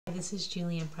This is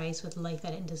Julianne Price with Life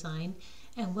Edit and Design,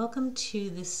 and welcome to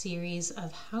this series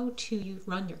of how to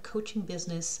run your coaching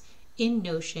business in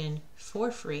Notion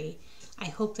for free. I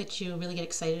hope that you really get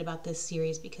excited about this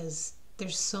series because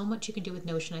there's so much you can do with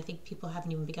Notion. I think people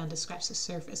haven't even begun to scratch the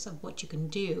surface of what you can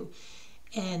do.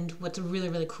 And what's really,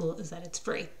 really cool is that it's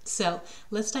free. So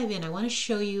let's dive in. I want to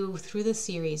show you through this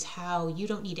series how you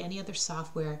don't need any other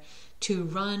software to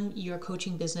run your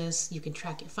coaching business. You can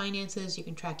track your finances, you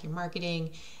can track your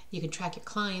marketing, you can track your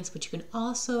clients, but you can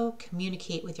also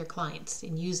communicate with your clients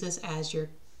and use this as your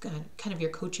kind of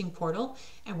your coaching portal.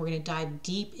 And we're going to dive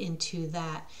deep into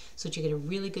that so that you get a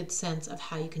really good sense of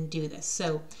how you can do this.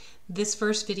 So this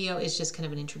first video is just kind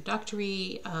of an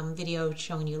introductory video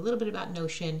showing you a little bit about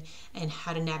Notion and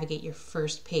how to navigate your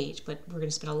first page, but we're going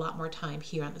to spend a lot more time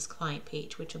here on this client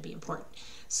page, which will be important.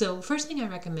 So first thing I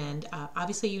recommend,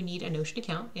 obviously you need a Notion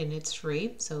account and it's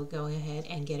free, so go ahead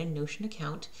and get a Notion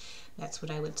account. That's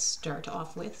what I would start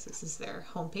off with. This is their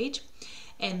homepage.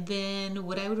 And then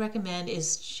what I would recommend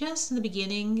is just in the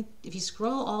beginning, if you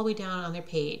scroll all the way down on their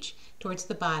page, towards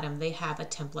the bottom, they have a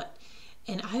template.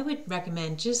 And I would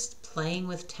recommend just playing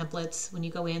with templates. When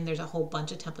you go in, there's a whole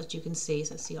bunch of templates you can see.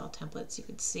 So see all templates, you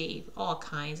can see all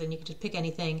kinds, and you can just pick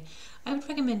anything. I would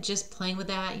recommend just playing with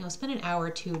that. Spend an hour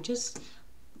or two just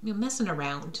messing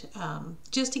around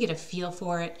just to get a feel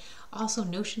for it. Also,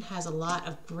 Notion has a lot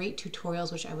of great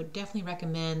tutorials, which I would definitely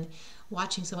recommend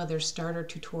watching some of their starter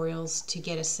tutorials to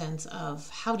get a sense of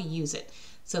how to use it.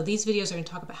 So these videos are going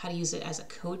to talk about how to use it as a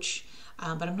coach,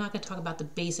 but I'm not going to talk about the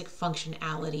basic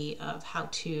functionality of how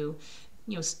to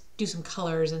do some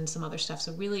colors and some other stuff.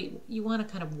 So really, you want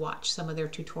to kind of watch some of their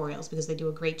tutorials because they do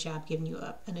a great job giving you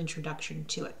an introduction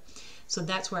to it. So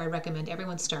that's where I recommend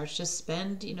everyone starts. Just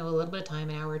spend a little bit of time,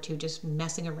 an hour or two, just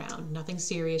messing around. Nothing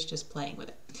serious, just playing with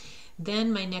it.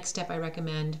 Then my next step I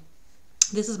recommend,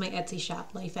 this is my Etsy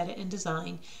shop, Life Edit and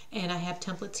Design, and I have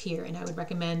templates here, and I would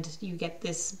recommend you get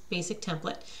this basic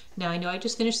template. Now I know I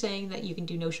just finished saying that you can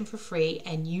do Notion for free,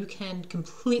 and you can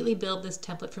completely build this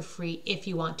template for free if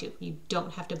you want to. You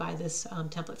don't have to buy this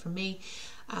template from me,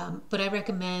 but I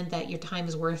recommend that your time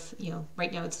is worth,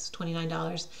 right now it's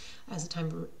 $29 as a time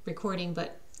of recording,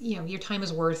 but your time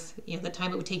is worth, the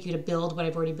time it would take you to build what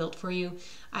I've already built for you.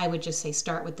 I would just say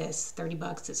start with this, 30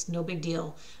 bucks, it's no big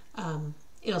deal.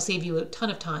 It'll save you a ton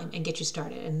of time and get you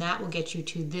started, and that will get you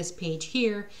to this page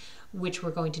here, which we're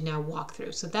going to now walk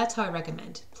through. So that's how I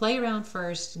recommend. Play around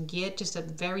first, get just a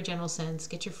very general sense,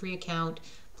 get your free account,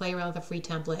 play around with a free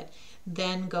template,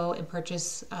 then go and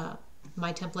purchase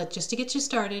my template just to get you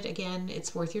started. Again,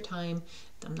 it's worth your time.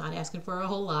 I'm not asking for a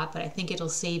whole lot, but I think it'll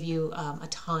save you a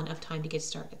ton of time to get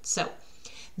started. So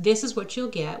this is what you'll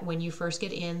get when you first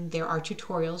get in. There are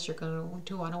tutorials. You're going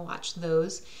to want to watch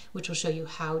those, which will show you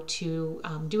how to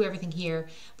do everything here,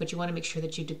 but you want to make sure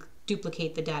that you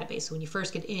duplicate the database. So when you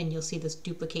first get in, you'll see this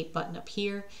duplicate button up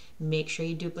here. Make sure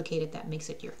you duplicate it. That makes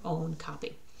it your own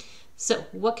copy. So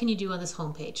what can you do on this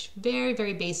homepage? Very,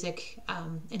 very basic.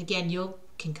 And again, you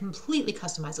can completely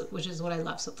customize it, which is what I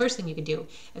love. So first thing you can do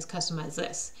is customize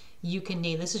this. You can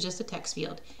name, this is just a text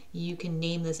field. You can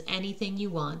name this anything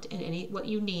you want, and what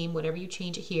you name, whatever you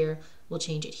change it here, we'll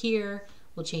change it here,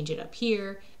 we'll change it up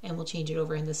here, and we'll change it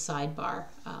over in the sidebar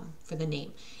for the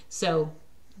name. So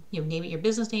name it your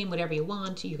business name, whatever you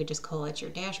want. You could just call it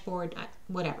your dashboard,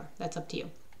 whatever, that's up to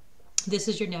you. This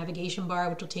is your navigation bar,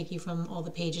 which will take you from all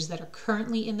the pages that are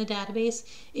currently in the database.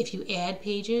 If you add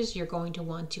pages, you're going to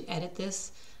want to edit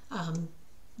this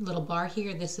little bar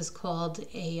here. This is called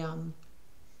a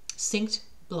synced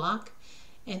block.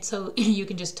 And so you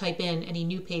can just type in any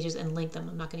new pages and link them.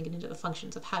 I'm not going to get into the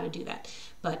functions of how to do that,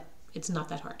 but it's not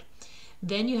that hard.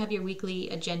 Then you have your weekly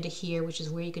agenda here, which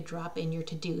is where you could drop in your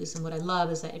to-dos. And what I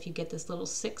love is that if you get this little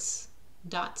 6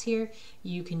 dots here,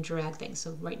 you can drag things.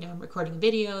 So right now I'm recording a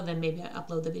video, then maybe I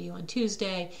upload the video on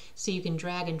Tuesday, so you can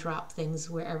drag and drop things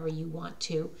wherever you want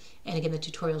to. And again, the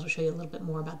tutorials will show you a little bit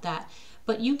more about that.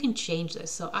 But you can change this.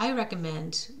 So I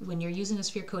recommend when you're using this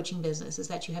for your coaching business is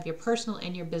that you have your personal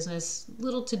and your business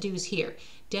little to-dos here.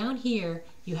 Down here,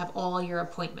 you have all your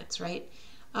appointments, right?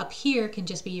 Up here can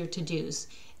just be your to-dos.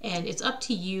 And it's up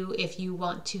to you if you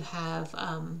want to have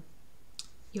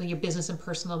your business and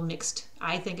personal mixed.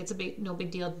 I think it's no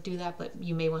big deal to do that, but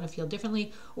you may want to feel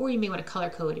differently, or you may want to color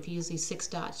code. If you use these 6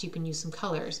 dots, you can use some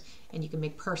colors, and you can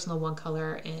make personal one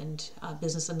color and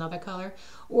business another color,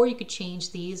 or you could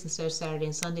change these. Instead of Saturday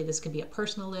and Sunday, this could be a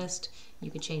personal list. You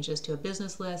could change this to a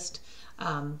business list.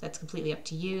 That's completely up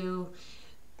to you.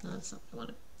 No, that's not what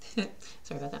I wanted.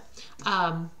 Sorry about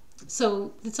that.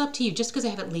 So it's up to you. Just because I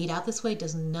have it laid out this way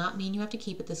does not mean you have to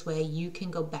keep it this way. You can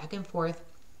go back and forth.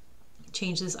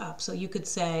 change this up. So you could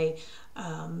say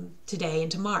today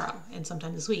and tomorrow, and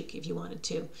sometime this week if you wanted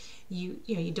to.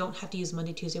 You don't have to use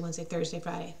Monday, Tuesday, Wednesday, Thursday,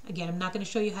 Friday. Again, I'm not going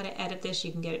to show you how to edit this.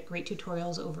 You can get great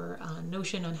tutorials over on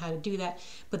Notion on how to do that.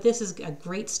 But this is a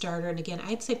great starter. And again,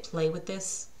 I'd say play with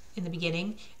this in the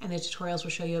beginning, and the tutorials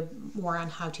will show you more on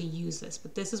how to use this.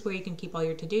 But this is where you can keep all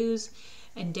your to-dos,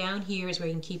 and down here is where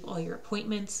you can keep all your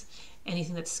appointments,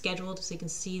 anything that's scheduled. So you can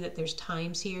see that there's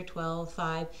times here, 12,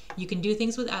 5. You can do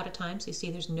things without a time. So you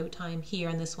see there's no time here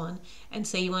on this one. And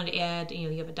say you want to add, you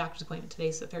have a doctor's appointment.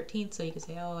 Today's the 13th. So you can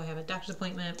say, oh, I have a doctor's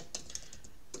appointment,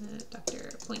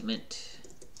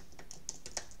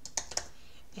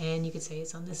 And you can say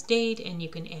it's on this date, and you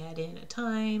can add in a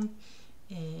time.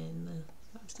 And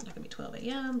obviously not going to be 12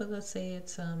 a.m., but let's say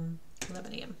it's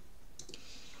 11 a.m.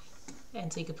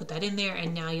 And so you can put that in there,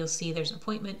 and now you'll see there's an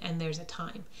appointment and there's a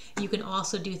time. You can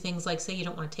also do things like, say you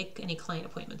don't want to take any client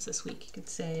appointments this week. You could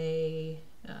say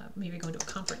maybe you're going to a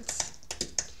conference,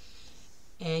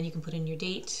 and you can put in your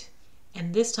date.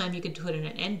 And this time you could put in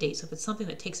an end date. So if it's something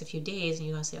that takes a few days and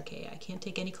you want to say, okay, I can't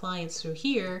take any clients through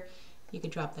here, you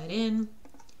could drop that in.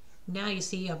 Now you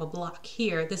see you have a block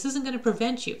here. This isn't going to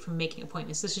prevent you from making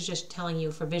appointments. This is just telling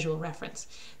you for visual reference.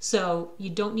 So you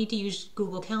don't need to use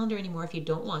Google Calendar anymore if you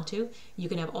don't want to. You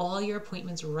can have all your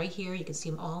appointments right here. You can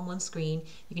see them all on one screen.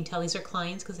 You can tell these are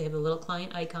clients because they have the little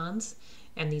client icons,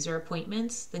 and these are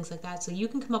appointments, things like that. So you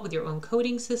can come up with your own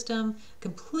coding system,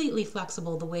 completely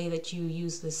flexible the way that you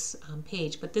use this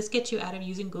page. But this gets you out of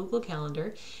using Google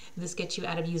Calendar. This gets you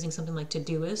out of using something like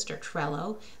ToDoIst or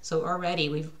Trello. So already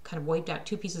we've kind of wiped out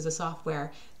 2 pieces of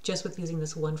software just with using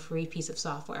this one free piece of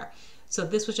software. So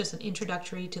this was just an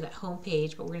introductory to that home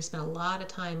page, but we're going to spend a lot of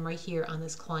time right here on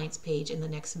this clients page in the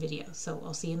next video. So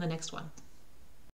I'll see you in the next one.